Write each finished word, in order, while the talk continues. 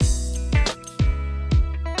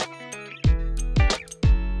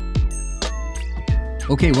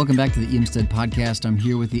Okay, welcome back to the Eamstead Podcast. I'm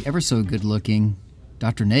here with the ever so good-looking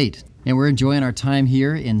Dr. Nate. And we're enjoying our time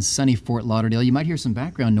here in sunny Fort Lauderdale. You might hear some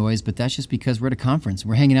background noise, but that's just because we're at a conference.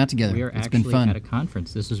 We're hanging out together. We are It's actually been fun. at a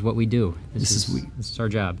conference. This is what we do. This is our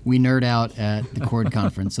job. We nerd out at the CORD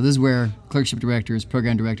conference. So this is where clerkship directors,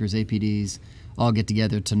 program directors, APDs all get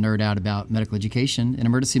together to nerd out about medical education and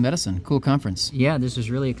emergency medicine. Cool conference. Yeah, this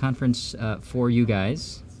is really a conference for you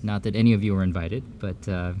guys. Not that any of you are invited, but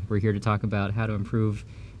we're here to talk about how to improve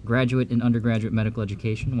graduate and undergraduate medical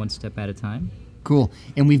education one step at a time. Cool.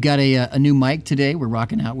 And we've got a new mic today. We're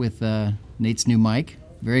rocking out with Nate's new mic.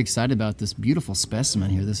 Very excited about this beautiful specimen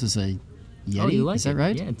here. This is a Yeti. Oh, you like is that it?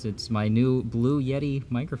 right? Yeah, it's my new blue Yeti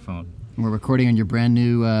microphone. And we're recording on your brand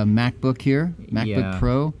new MacBook here, MacBook Yeah.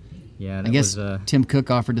 Pro. Yeah, I guess Tim Cook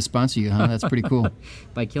offered to sponsor you, huh? That's pretty cool.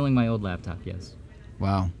 by killing my old laptop, yes.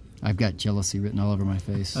 Wow. I've got jealousy written all over my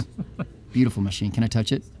face. Beautiful machine. Can I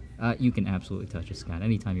touch it? You can absolutely touch it, Scott,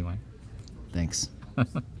 anytime you want. Thanks.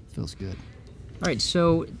 Feels good. All right,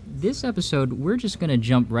 so this episode, we're just going to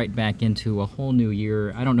jump right back into a whole new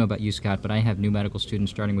year. I don't know about you, Scott, but I have new medical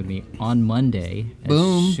students starting with me on Monday.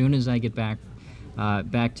 Boom. As soon as I get back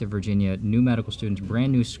to Virginia, new medical students,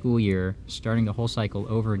 brand new school year, starting the whole cycle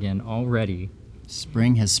over again already.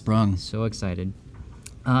 Spring has sprung. So excited.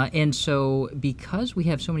 And so because we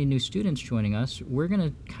have so many new students joining us, we're going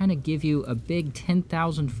to kind of give you a big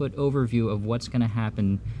 10,000-foot overview of what's going to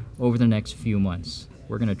happen over the next few months.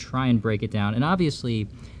 We're going to try and break it down. And obviously,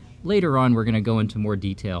 later on, we're going to go into more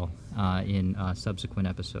detail in subsequent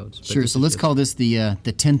episodes. But Sure, so let's call this the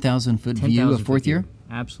 10,000-foot view of fourth year?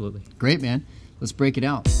 Absolutely. Great, man. Let's break it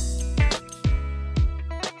out.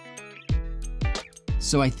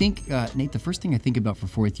 So I think, Nate, the first thing I think about for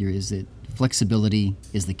fourth year is that flexibility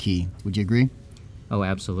is the key. Would you agree? Oh,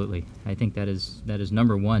 absolutely. I think that is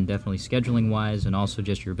number one, definitely scheduling-wise, and also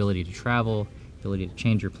just your ability to travel, ability to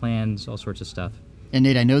change your plans, all sorts of stuff. And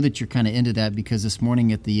Nate, I know that you're kind of into that because this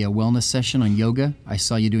morning at the wellness session on yoga, I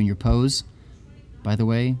saw you doing your pose. By the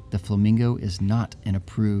way, the flamingo is not an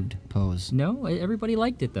approved pose. No, everybody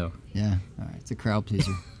liked it, though. Yeah, all right, it's a crowd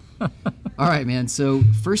pleaser. All right, man, so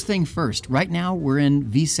first thing first. Right now, we're in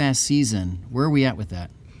VSAS season. Where are we at with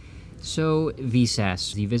that? So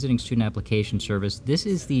VSAS, the Visiting Student Application Service, this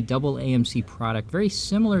is the double AMC product, very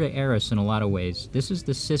similar to ERAS in a lot of ways. This is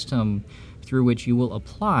the system through which you will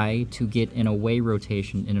apply to get an away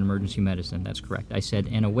rotation in emergency medicine. That's correct. I said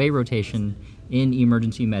an away rotation in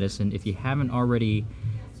emergency medicine. If you haven't already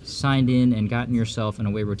signed in and gotten yourself an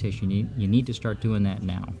away rotation, you need to start doing that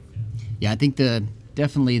now. Yeah, I think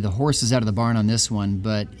definitely the horse is out of the barn on this one,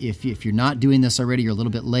 but if you're not doing this already, you're a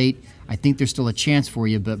little bit late. I think there's still a chance for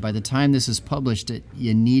you, but by the time this is published,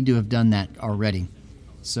 you need to have done that already.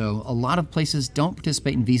 So a lot of places don't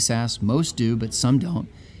participate in VSAS. Most do, but some don't.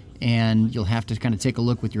 And you'll have to kind of take a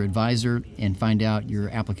look with your advisor and find out your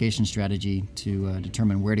application strategy to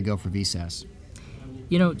determine where to go for VSAS.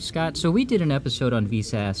 You know, Scott, so we did an episode on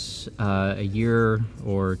VSAS a year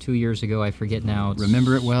or 2 years ago. I forget now.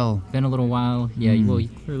 Remember it well. Been a little while. Yeah, well,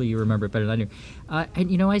 clearly you remember it better than I do.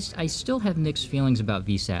 And, you know, I still have mixed feelings about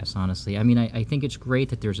VSAS, honestly. I mean, I think it's great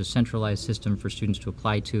that there's a centralized system for students to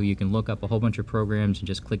apply to. You can look up a whole bunch of programs and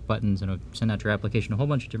just click buttons and it'll send out your application to a whole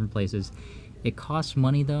bunch of different places. It costs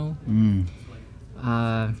money, though.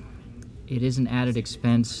 It is an added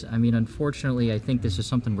expense. I mean, unfortunately, I think this is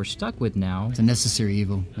something we're stuck with now. It's a necessary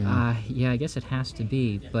evil. Yeah, I guess it has to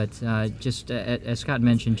be. But just as Scott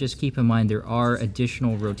mentioned, just keep in mind there are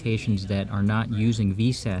additional rotations that are not using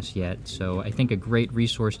VSAS yet. So I think a great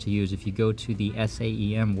resource to use, if you go to the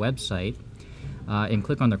SAEM website and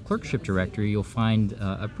click on the clerkship directory, you'll find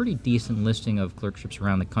a pretty decent listing of clerkships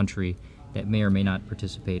around the country that may or may not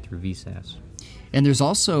participate through VSAS. And there's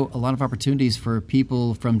also a lot of opportunities for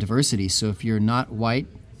people from diversity. So if you're not white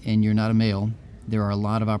and you're not a male, there are a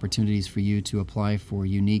lot of opportunities for you to apply for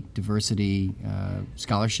unique diversity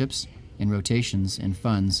scholarships and rotations and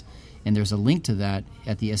funds. And there's a link to that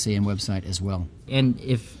at the SAM website as well. And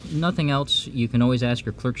if nothing else, you can always ask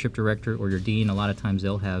your clerkship director or your dean. A lot of times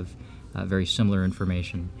they'll have very similar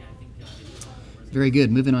information. Very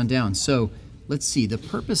good. Moving on down. So let's see. The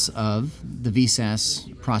purpose of the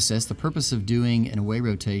VSAS process, the purpose of doing an away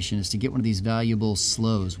rotation is to get one of these valuable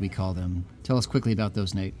SLOs, we call them. Tell us quickly about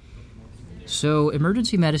those, Nate. So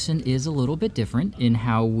emergency medicine is a little bit different in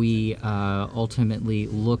how we ultimately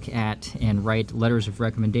look at and write letters of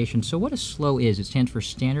recommendation. So what a SLO is, it stands for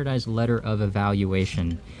Standardized Letter of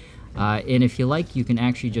Evaluation. And if you like, you can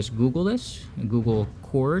actually just Google this. Google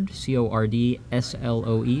CORD,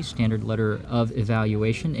 C-O-R-D-S-L-O-E, Standard Letter of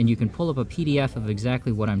Evaluation, and you can pull up a PDF of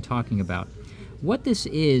exactly what I'm talking about. What this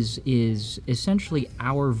is essentially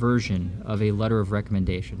our version of a letter of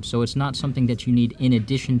recommendation. So it's not something that you need in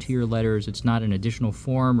addition to your letters. It's not an additional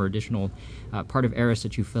form or additional part of ERAS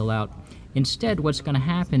that you fill out. Instead, what's going to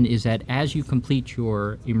happen is that as you complete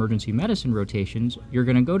your emergency medicine rotations, you're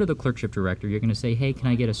going to go to the clerkship director. You're going to say, hey, can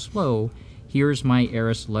I get a SLO? Here's my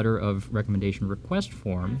ERAS letter of recommendation request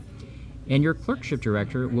form. And your clerkship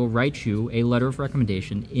director will write you a letter of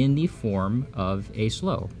recommendation in the form of a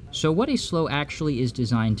SLO. So what a SLO actually is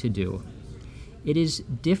designed to do, it is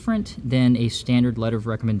different than a standard letter of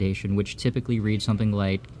recommendation, which typically reads something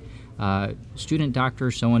like, student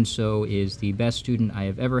doctor so-and-so is the best student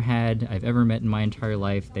I've ever met in my entire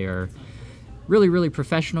life. They are really, really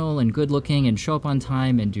professional and good-looking and show up on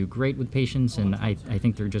time and do great with patients, and I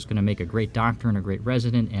think they're just going to make a great doctor and a great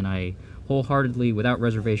resident, and I wholeheartedly, without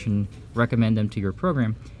reservation, recommend them to your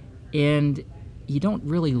program. And you don't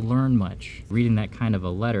really learn much reading that kind of a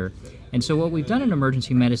letter. And so what we've done in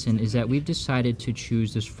emergency medicine is that we've decided to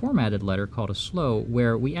choose this formatted letter called a SLO,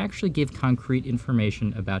 where we actually give concrete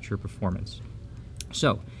information about your performance.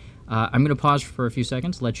 So I'm going to pause for a few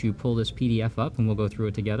seconds, let you pull this PDF up, and we'll go through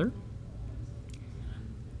it together.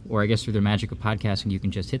 Or I guess through the magic of podcasting, you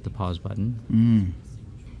can just hit the pause button.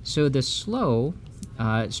 So the SLO,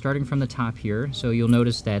 starting from the top here, so you'll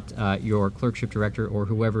notice that your clerkship director or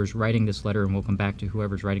whoever's writing this letter, and we'll come back to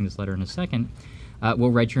whoever's writing this letter in a second,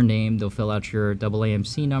 will write your name. They'll fill out your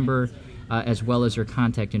AAMC number, as well as your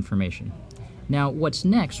contact information. Now, what's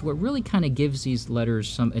next, what really kind of gives these letters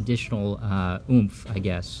some additional oomph, I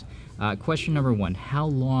guess. Question number one, how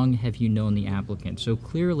long have you known the applicant? So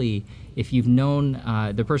clearly, if you've known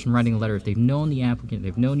the person writing the letter, if they've known the applicant,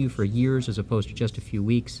 they've known you for years as opposed to just a few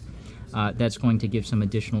weeks, that's going to give some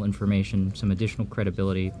additional information, some additional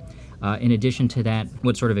credibility. In addition to that,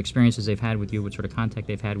 what sort of experiences they've had with you, what sort of contact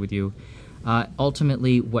they've had with you.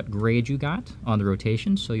 Ultimately, what grade you got on the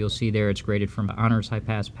rotation. So you'll see there it's graded from honors, high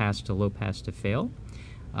pass, pass to low pass to fail.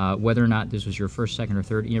 Whether or not this was your first, second, or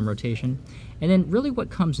third EM rotation. And then really what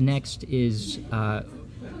comes next is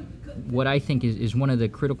what I think is one of the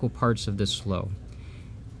critical parts of this SLO.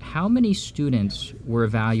 How many students were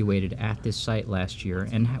evaluated at this site last year,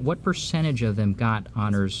 and what percentage of them got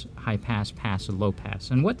honors, high pass, pass, and low pass?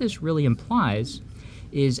 And what this really implies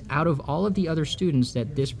is out of all of the other students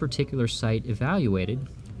that this particular site evaluated,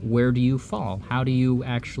 where do you fall? How do you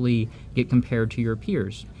actually get compared to your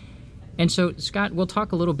peers? And so, Scott, we'll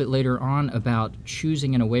talk a little bit later on about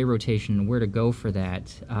choosing an away rotation and where to go for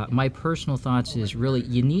that. My personal thoughts is really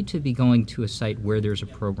you need to be going to a site where there's a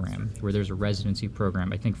program, where there's a residency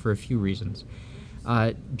program, I think for a few reasons.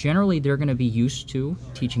 Generally, they're going to be used to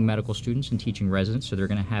teaching medical students and teaching residents, so they're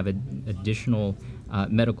going to have additional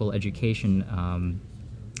medical education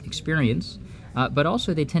experience. But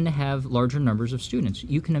also they tend to have larger numbers of students.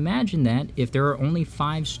 You can imagine that if there are only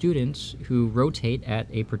 5 students who rotate at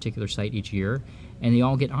a particular site each year and they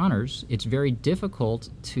all get honors, it's very difficult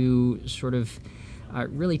to sort of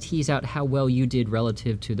really tease out how well you did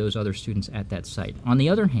relative to those other students at that site. On the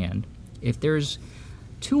other hand, if there's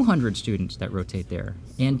 200 students that rotate there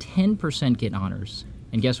and 10% get honors,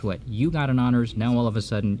 and guess what? You got an honors, now all of a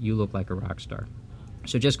sudden you look like a rock star.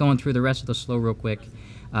 So just going through the rest of the SLO real quick,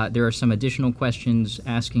 there are some additional questions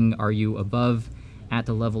asking, are you above, at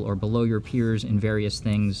the level, or below your peers in various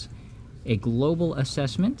things? A global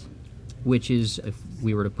assessment, which is if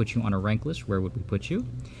we were to put you on a rank list, where would we put you?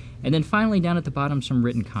 And then finally, down at the bottom, some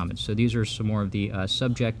written comments. So these are some more of the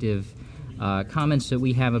subjective comments that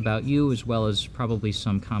we have about you, as well as probably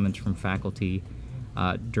some comments from faculty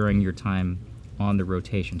during your time on the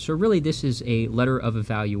rotation. So really, this is a letter of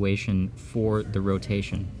evaluation for the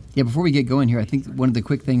rotation. Yeah, before we get going here, I think one of the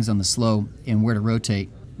quick things on the SLO and where to rotate,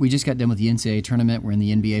 we just got done with the NCAA tournament. We're in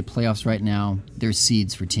the NBA playoffs right now. There's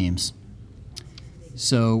seeds for teams.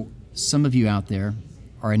 So some of you out there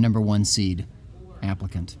are a number 1 seed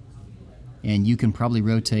applicant, and you can probably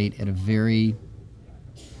rotate at a very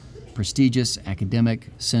prestigious academic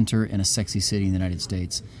center in a sexy city in the United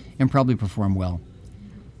States and probably perform well.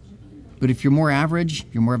 But if you're more average,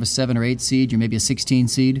 you're more of a 7 or 8 seed, you're maybe a 16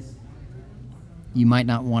 seed, you might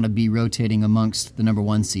not want to be rotating amongst the number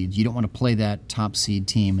 1 seeds. You don't want to play that top seed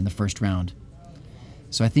team in the first round.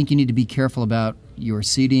 So I think you need to be careful about your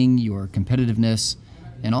seeding, your competitiveness,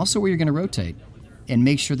 and also where you're going to rotate, and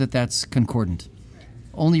make sure that that's concordant.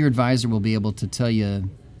 Only your advisor will be able to tell you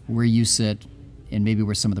where you sit and maybe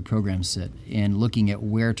where some of the programs sit, and looking at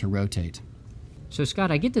where to rotate. So,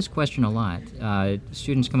 Scott, I get this question a lot.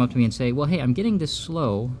 Students come up to me and say, well, hey, I'm getting this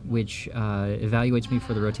SLO, which evaluates me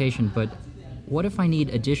for the rotation, but what if I need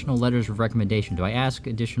additional letters of recommendation? Do I ask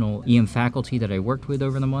additional EM faculty that I worked with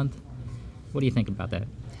over the month? What do you think about that?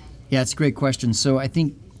 Yeah, it's a great question. So I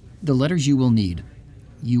think the letters you will need,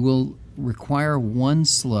 you will require one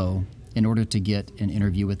SLO in order to get an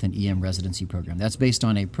interview with an EM residency program. That's based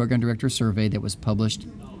on a program director survey that was published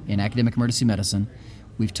in Academic Emergency Medicine.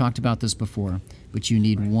 We've talked about this before, but you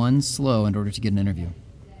need one SLO in order to get an interview.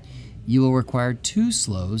 You will require 2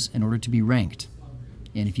 SLOs in order to be ranked.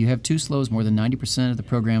 And if you have 2 SLOs, more than 90% of the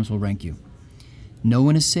programs will rank you. No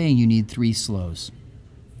one is saying you need 3 SLOs.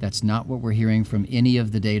 That's not what we're hearing from any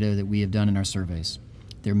of the data that we have done in our surveys.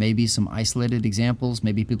 There may be some isolated examples,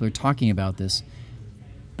 maybe people are talking about this,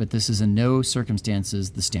 but this is in no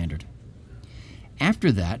circumstances the standard.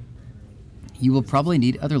 After that, you will probably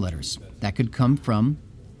need other letters. That could come from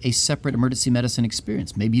a separate emergency medicine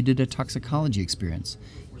experience. Maybe you did a toxicology experience,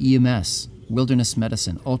 EMS, wilderness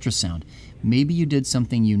medicine, ultrasound. Maybe you did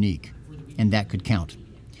something unique, and that could count.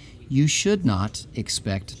 You should not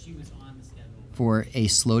expect for a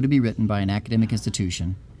SLO to be written by an academic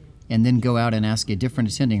institution and then go out and ask a different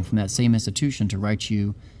attending from that same institution to write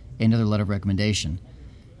you another letter of recommendation.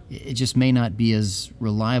 It just may not be as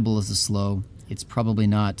reliable as the SLO. It's probably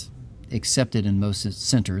not accepted in most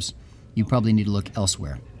centers. You probably need to look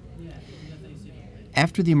elsewhere.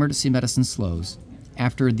 After the emergency medicine SLOs,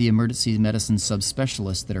 after the emergency medicine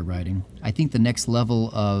subspecialists that are writing, I think the next level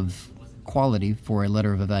of quality for a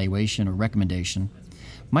letter of evaluation or recommendation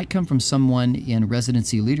might come from someone in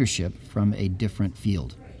residency leadership from a different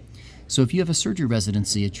field. So if you have a surgery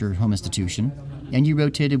residency at your home institution and you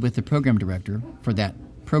rotated with the program director for that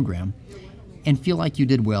program and feel like you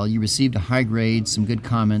did well, you received a high grade, some good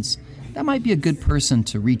comments, that might be a good person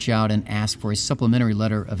to reach out and ask for a supplementary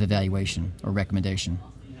letter of evaluation or recommendation.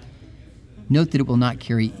 Note that it will not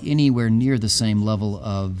carry anywhere near the same level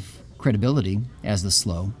of credibility as the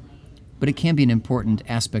SLO, but it can be an important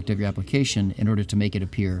aspect of your application in order to make it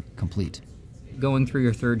appear complete. Going through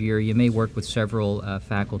your third year, you may work with several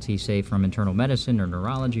faculty, say from internal medicine or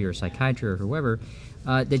neurology or psychiatry or whoever,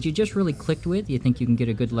 that you just really clicked with, you think you can get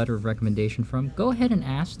a good letter of recommendation from. Go ahead and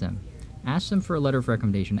ask them. Ask them for a letter of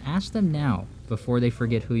recommendation. Ask them now before they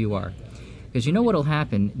forget who you are. Because you know what will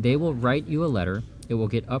happen? They will write you a letter. It will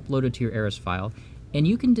get uploaded to your ARIS file, and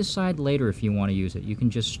you can decide later if you want to use it. You can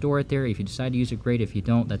just store it there. If you decide to use it, great. If you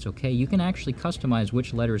don't, that's okay. You can actually customize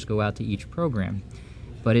which letters go out to each program.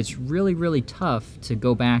 But it's really, really tough to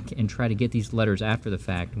go back and try to get these letters after the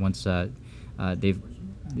fact once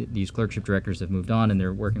these clerkship directors have moved on and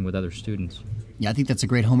they're working with other students. Yeah, I think that's a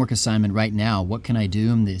great homework assignment right now. What can I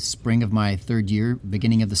do in the spring of my third year,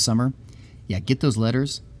 beginning of the summer? Yeah, get those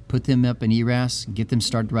letters, put them up in ERAS, get them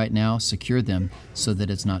started right now, secure them so that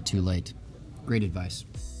it's not too late. Great advice.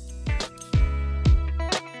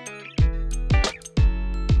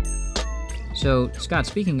 So, Scott,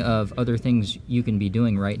 speaking of other things you can be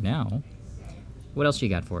doing right now, what else you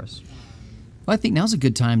got for us? Well, I think now's a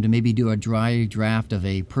good time to maybe do a dry draft of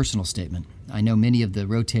a personal statement. I know many of the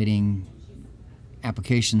rotating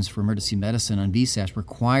applications for emergency medicine on VSAS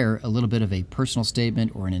require a little bit of a personal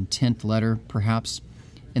statement or an intent letter, perhaps.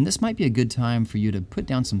 And this might be a good time for you to put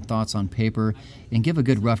down some thoughts on paper and give a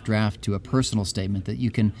good rough draft to a personal statement that you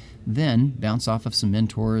can then bounce off of some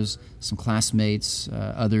mentors, some classmates,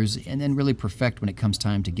 others, and then really perfect when it comes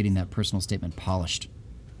time to getting that personal statement polished.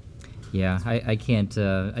 Yeah, I can't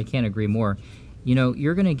agree more. You know,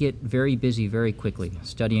 you're going to get very busy very quickly,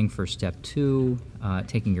 studying for Step 2,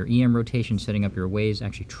 taking your EM rotation, setting up your OAs,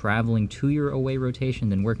 actually traveling to your OA rotation,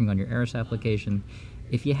 then working on your ARIS application.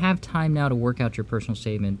 If you have time now to work out your personal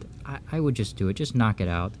statement, I would just do it. Just knock it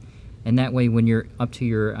out. And that way, when you're up to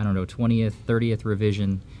your, 20th, 30th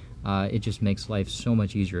revision, it just makes life so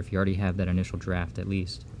much easier if you already have that initial draft at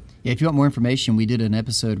least. Yeah, if you want more information, we did an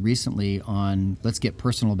episode recently on Let's Get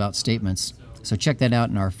Personal About Statements. So check that out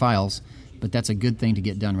in our files, but that's a good thing to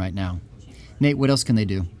get done right now. Nate, what else can they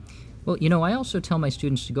do? Well, I also tell my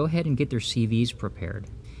students to go ahead and get their CVs prepared.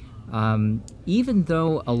 Even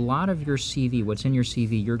though a lot of your CV, what's in your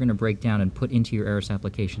CV, you're going to break down and put into your ARIS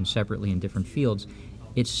application separately in different fields,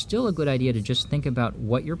 it's still a good idea to just think about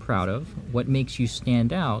what you're proud of, what makes you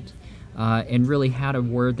stand out, and really how to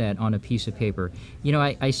word that on a piece of paper.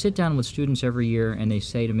 I sit down with students every year and they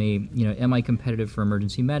say to me, am I competitive for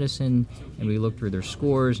emergency medicine? And we look through their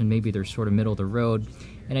scores and maybe they're sort of middle of the road.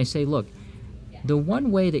 And I say, look, the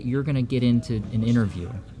one way that you're going to get into an interview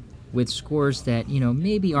with scores that,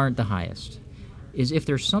 maybe aren't the highest is if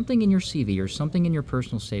there's something in your CV or something in your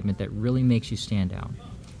personal statement that really makes you stand out.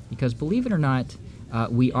 Because believe it or not,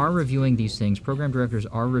 we are reviewing these things, program directors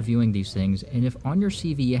are reviewing these things, and if on your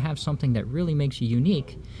CV you have something that really makes you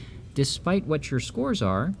unique, despite what your scores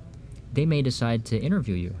are, they may decide to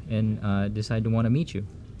interview you and decide to want to meet you.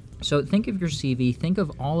 So think of your CV, think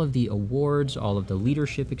of all of the awards, all of the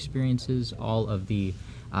leadership experiences, all of the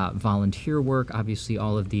volunteer work, obviously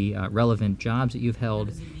all of the relevant jobs that you've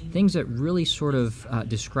held, things that really sort of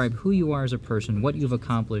describe who you are as a person, what you've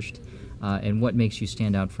accomplished, and what makes you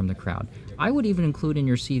stand out from the crowd. I would even include in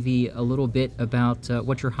your CV a little bit about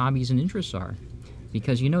what your hobbies and interests are,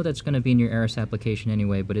 because you know that's going to be in your ARIS application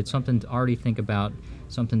anyway, but it's something to already think about,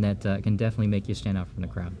 something that can definitely make you stand out from the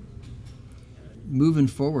crowd. Moving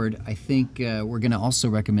forward, I think we're going to also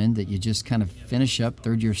recommend that you just kind of finish up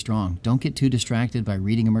third year strong. Don't get too distracted by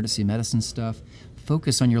reading emergency medicine stuff.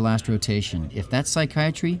 Focus on your last rotation. If that's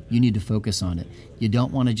psychiatry, you need to focus on it. You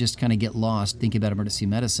don't want to just kind of get lost thinking about emergency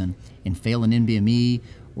medicine and fail an NBME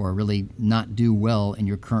or really not do well in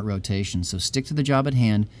your current rotation. So stick to the job at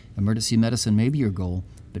hand. Emergency medicine may be your goal,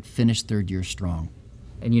 but finish third year strong.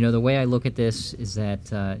 And the way I look at this is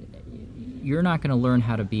that you're not going to learn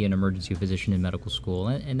how to be an emergency physician in medical school,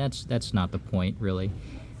 and that's not the point, really.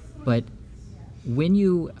 But when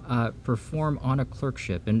you perform on a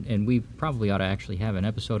clerkship, and we probably ought to actually have an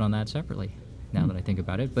episode on that separately, now that I think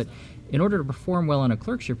about it, but in order to perform well on a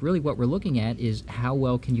clerkship, really what we're looking at is how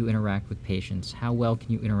well can you interact with patients, how well can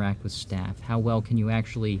you interact with staff, how well can you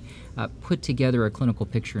actually put together a clinical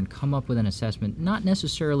picture and come up with an assessment, not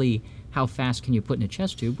necessarily how fast can you put in a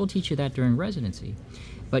chest tube. We'll teach you that during residency.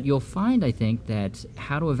 But you'll find, I think, that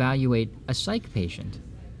how to evaluate a psych patient,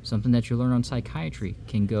 something that you learn on psychiatry,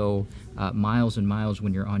 can go miles and miles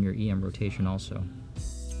when you're on your EM rotation also.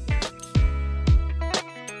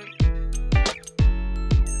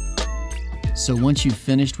 So once you've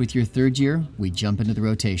finished with your third year, we jump into the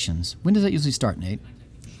rotations. When does that usually start, Nate?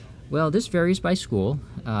 Well, this varies by school.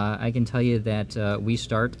 I can tell you that we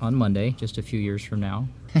start on Monday, just a few years from now.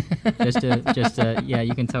 Yeah,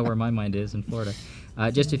 you can tell where my mind is in Florida.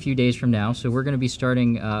 Just a few days from now. So we're going to be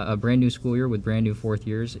starting a brand new school year with brand new fourth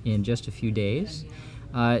years in just a few days.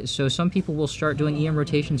 So some people will start doing EM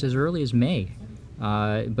rotations as early as May.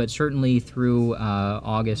 But certainly through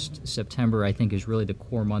August, September, I think is really the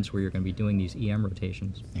core months where you're going to be doing these EM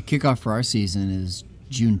rotations. The kickoff for our season is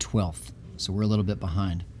June 12th, so we're a little bit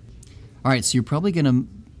behind. All right, so you're probably going to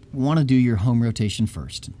want to do your home rotation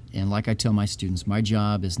first. And like I tell my students, my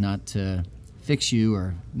job is not to fix you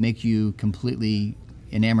or make you completely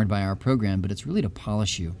enamored by our program, but it's really to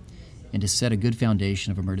polish you and to set a good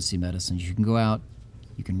foundation of emergency medicine. You can go out,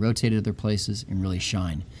 you can rotate at other places, and really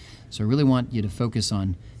shine. So I really want you to focus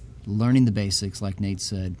on learning the basics, like Nate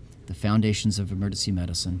said, the foundations of emergency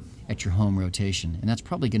medicine at your home rotation. And that's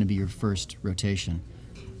probably going to be your first rotation.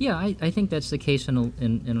 Yeah, I think that's the case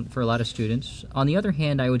for a lot of students. On the other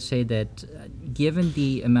hand, I would say that given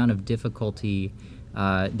the amount of difficulty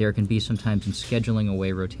there can be sometimes in scheduling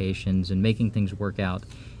away rotations and making things work out,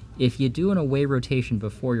 if you do an away rotation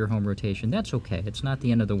before your home rotation, that's okay. It's not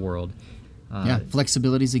the end of the world. Yeah,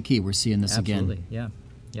 flexibility is the key. We're seeing this absolutely. again. Yeah,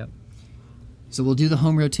 yep. So we'll do the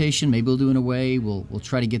home rotation. Maybe we'll do an away. We'll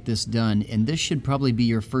try to get this done. And this should probably be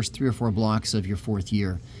your first 3 or 4 blocks of your fourth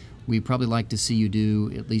year. We'd probably like to see you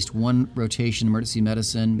do at least one rotation, emergency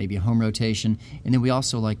medicine, maybe a home rotation. And then we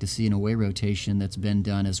also like to see an away rotation that's been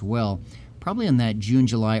done as well, probably in that June,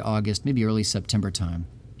 July, August, maybe early September time.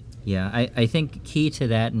 Yeah, I think key to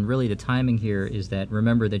that, and really the timing here, is that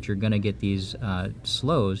remember that you're going to get these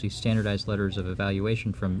SLOs, these standardized letters of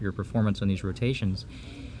evaluation from your performance on these rotations.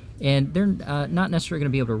 And they're not necessarily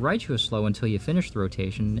going to be able to write you a SLO until you finish the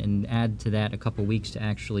rotation and add to that a couple weeks to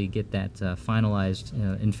actually get that finalized.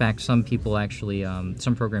 In fact, some people actually,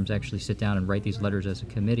 some programs actually sit down and write these letters as a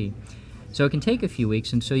committee. So it can take a few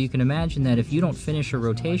weeks, and so you can imagine that if you don't finish a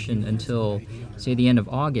rotation until, say, the end of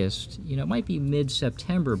August, it might be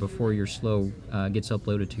mid-September before your SLO gets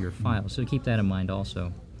uploaded to your file. So keep that in mind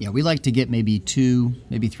also. Yeah, we like to get maybe 2,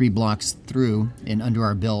 maybe 3 blocks through and under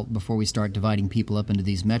our belt before we start dividing people up into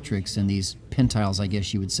these metrics and these pentiles, I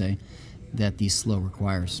guess you would say, that the SLO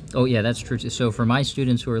requires. Oh, yeah, that's true. So for my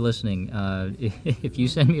students who are listening, if you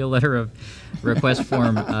send me a letter of request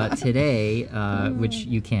form today, which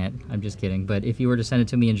you can't, I'm just kidding, but if you were to send it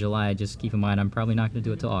to me in July, just keep in mind I'm probably not going to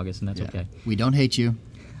do it till August, and that's okay. We don't hate you.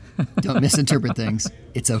 Don't misinterpret things.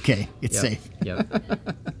 It's okay. It's safe. Yep.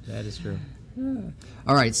 That is true.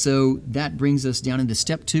 All right, so that brings us down into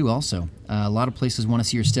Step 2 also. A lot of places want to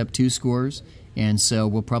see your Step 2 scores, and so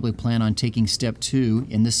we'll probably plan on taking Step 2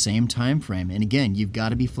 in the same time frame. And again, you've got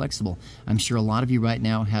to be flexible. I'm sure a lot of you right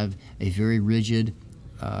now have a very rigid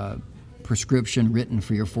prescription written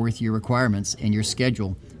for your fourth year requirements and your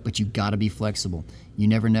schedule, but you've got to be flexible. You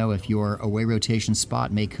never know if your away rotation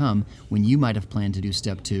spot may come when you might have planned to do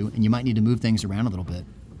Step 2, and you might need to move things around a little bit.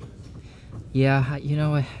 Yeah,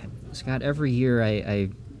 Scott, every year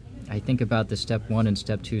I I think about the step 1 and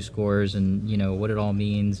step 2 scores and, what it all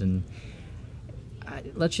means. And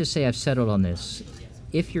let's just say I've settled on this.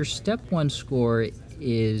 If your step 1 score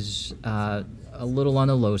is a little on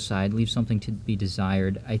the low side, leave something to be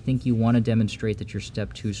desired, I think you want to demonstrate that your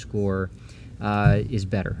step 2 score is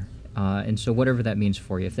better. And so whatever that means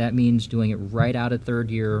for you. If that means doing it right out of third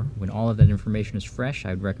year when all of that information is fresh,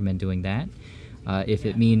 I would recommend doing that. If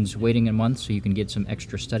it means waiting a month so you can get some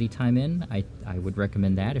extra study time in, I would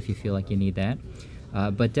recommend that if you feel like you need that.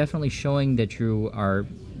 But definitely showing that you are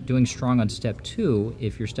doing strong on step 2,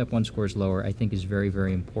 if your step 1 score is lower, I think is very,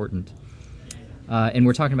 very important. And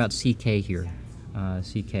we're talking about CK here.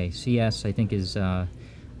 CK. CS, I think, is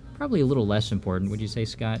probably a little less important. Would you say,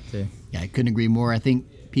 Scott? Yeah, I couldn't agree more. I think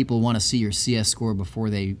people want to see your CS score before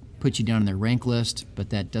they put you down on their rank list,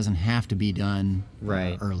 but that doesn't have to be done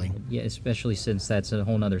early. Yeah, especially since that's a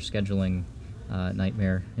whole nother scheduling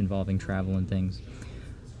nightmare involving travel and things.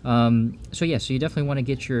 So you definitely want to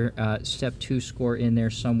get your step 2 score in there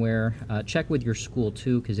somewhere. Check with your school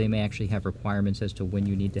too, because they may actually have requirements as to when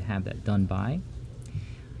you need to have that done by.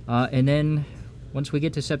 And then once we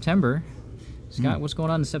get to September, Scott, what's going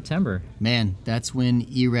on in September? Man, that's when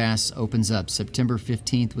ERAS opens up. September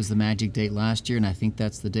 15th was the magic date last year, and I think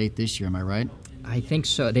that's the date this year. Am I right? I think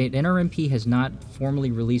so. The NRMP has not formally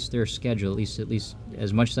released their schedule, at least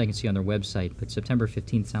as much as I can see on their website, but September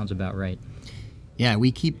 15th sounds about right. Yeah,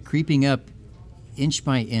 we keep creeping up inch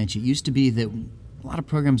by inch. It used to be that a lot of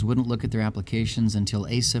programs wouldn't look at their applications until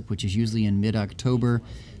ASIP, which is usually in mid-October.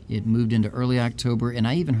 It moved into early October, and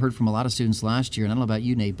I even heard from a lot of students last year, and I don't know about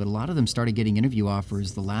you, Nate, but a lot of them started getting interview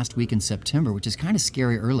offers the last week in September, which is kind of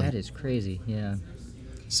scary early. That is crazy, yeah.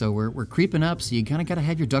 So we're creeping up, so you kind of got to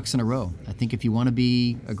have your ducks in a row. I think if you want to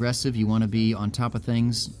be aggressive, you want to be on top of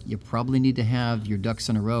things, you probably need to have your ducks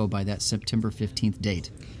in a row by that September 15th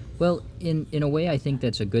date. Well, in a way, I think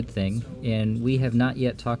that's a good thing, and we have not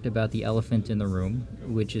yet talked about the elephant in the room,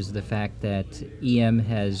 which is the fact that EM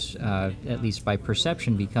has, at least by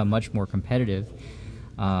perception, become much more competitive.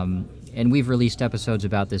 And we've released episodes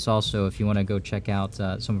about this also. If you want to go check out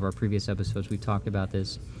some of our previous episodes, we've talked about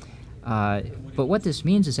this. But what this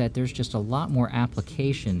means is that there's just a lot more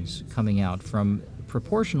applications coming out from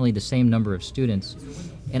proportionally the same number of students.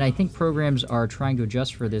 And I think programs are trying to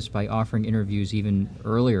adjust for this by offering interviews even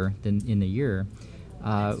earlier than in the year,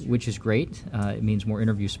 which is great. It means more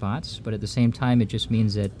interview spots, but at the same time, it just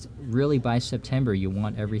means that really by September, you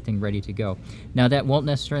want everything ready to go. Now, that won't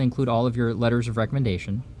necessarily include all of your letters of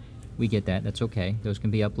recommendation. We get that. That's okay. Those can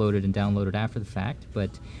be uploaded and downloaded after the fact,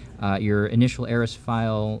 but your initial ARIS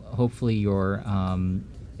file, hopefully your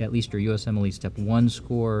at least your USMLE Step 1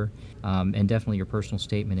 score, and definitely your personal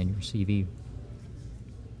statement and your CV.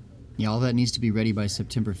 Yeah, all that needs to be ready by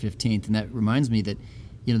September 15th, and that reminds me that,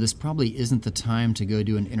 this probably isn't the time to go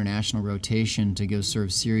do an international rotation to go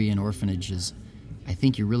serve Syrian orphanages. I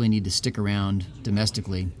think you really need to stick around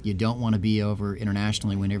domestically. You don't want to be over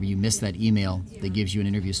internationally whenever you miss that email that gives you an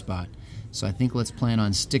interview spot. So I think let's plan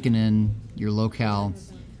on sticking in your locale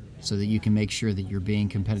so that you can make sure that you're being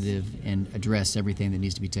competitive and address everything that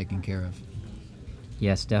needs to be taken care of.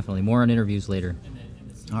 Yes, definitely. More on interviews later.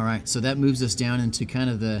 All right, so that moves us down into kind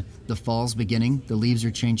of the fall's beginning. The leaves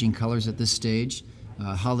are changing colors at this stage.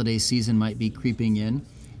 Holiday season might be creeping in.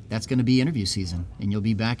 That's going to be interview season, and you'll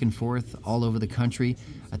be back and forth all over the country.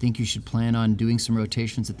 I think you should plan on doing some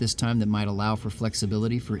rotations at this time that might allow for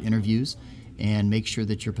flexibility for interviews and make sure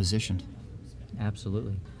that you're positioned.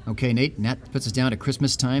 Absolutely. Okay, Nate, and that puts us down to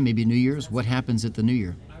Christmas time, maybe New Year's. What happens at the New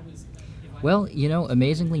Year? Well,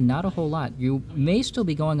 amazingly, not a whole lot. You may still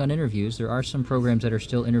be going on interviews. There are some programs that are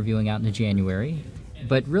still interviewing out into January,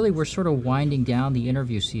 but really we're sort of winding down the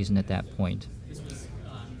interview season at that point.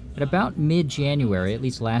 At about mid-January, at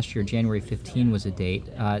least last year, January 15 was a date,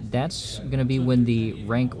 that's going to be when the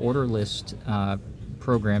rank order list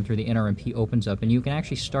program through the NRMP opens up, and you can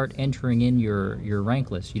actually start entering in your rank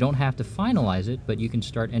list. You don't have to finalize it, but you can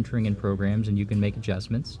start entering in programs and you can make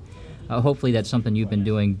adjustments. Hopefully that's something you've been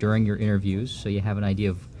doing during your interviews, so you have an idea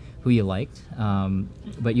of who you liked.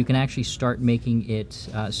 But you can actually start making it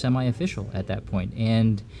semi-official at that point.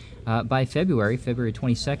 And by February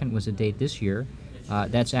 22nd was a date this year,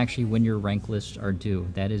 that's actually when your rank lists are due.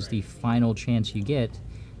 That is the final chance you get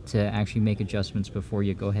to actually make adjustments before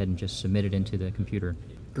you go ahead and just submit it into the computer.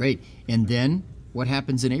 Great. And then what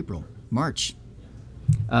happens in April? March?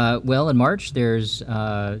 Well, in March, there's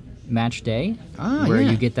Match Day, where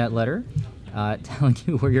you get that letter telling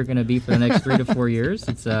you where you're going to be for the next 3 to 4 years.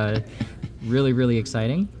 It's really, really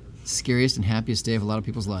exciting. Scariest and happiest day of a lot of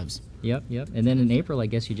people's lives. Yep. And then in April, I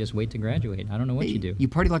guess you just wait to graduate. I don't know what you do. You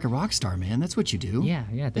party like a rock star, man. That's what you do. Yeah,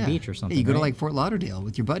 at the beach or something. Yeah, you go to right? like Fort Lauderdale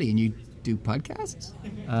with your buddy and you do podcasts?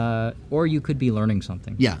 Or you could be learning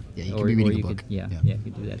something. Yeah, you could be reading a book. You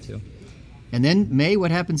could do that too. And then May,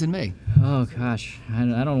 what happens in May? Oh, gosh. I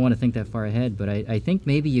don't want to think that far ahead, but I think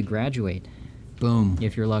maybe you graduate. Boom.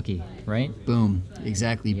 If you're lucky, right? Boom.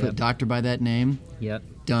 Exactly. You put doctor by that name. Yep.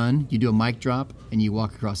 Done. You do a mic drop, and you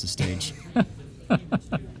walk across the stage.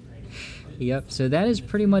 Yep. So that is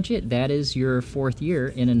pretty much it. That is your 4th year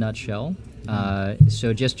in a nutshell.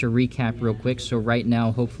 So just to recap real quick, so right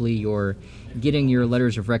now, hopefully you're getting your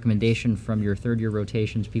letters of recommendation from your 3rd-year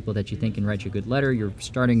rotations, people that you think can write you a good letter. You're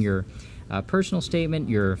starting your personal statement.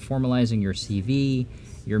 You're formalizing your CV.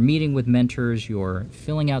 You're meeting with mentors. You're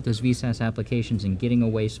filling out those VSAS applications and getting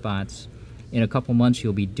away spots. In a couple months,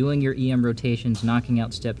 you'll be doing your EM rotations, knocking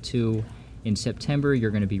out Step 2. In September,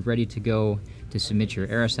 you're going to be ready to go to submit your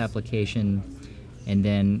ARIS application. And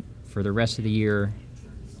then for the rest of the year,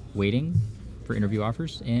 waiting for interview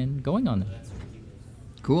offers and going on them.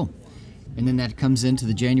 Cool. And then that comes into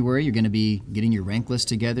the January. You're going to be getting your rank list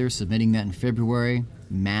together, submitting that in February,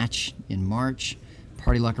 match in March,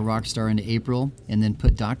 party like a rock star into April, and then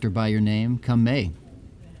put doctor by your name come May.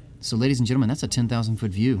 So ladies and gentlemen, that's a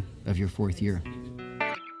 10,000-foot view of your 4th year.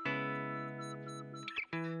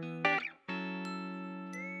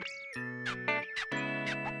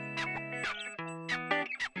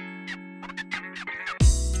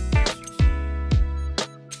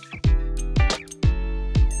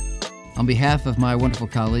 On behalf of my wonderful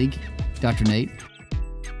colleague, Dr. Nate,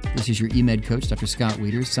 this is your eMed coach, Dr. Scott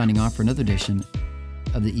Wieters, signing off for another edition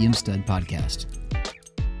of the EM Stud Podcast.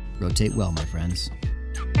 Rotate well, my friends.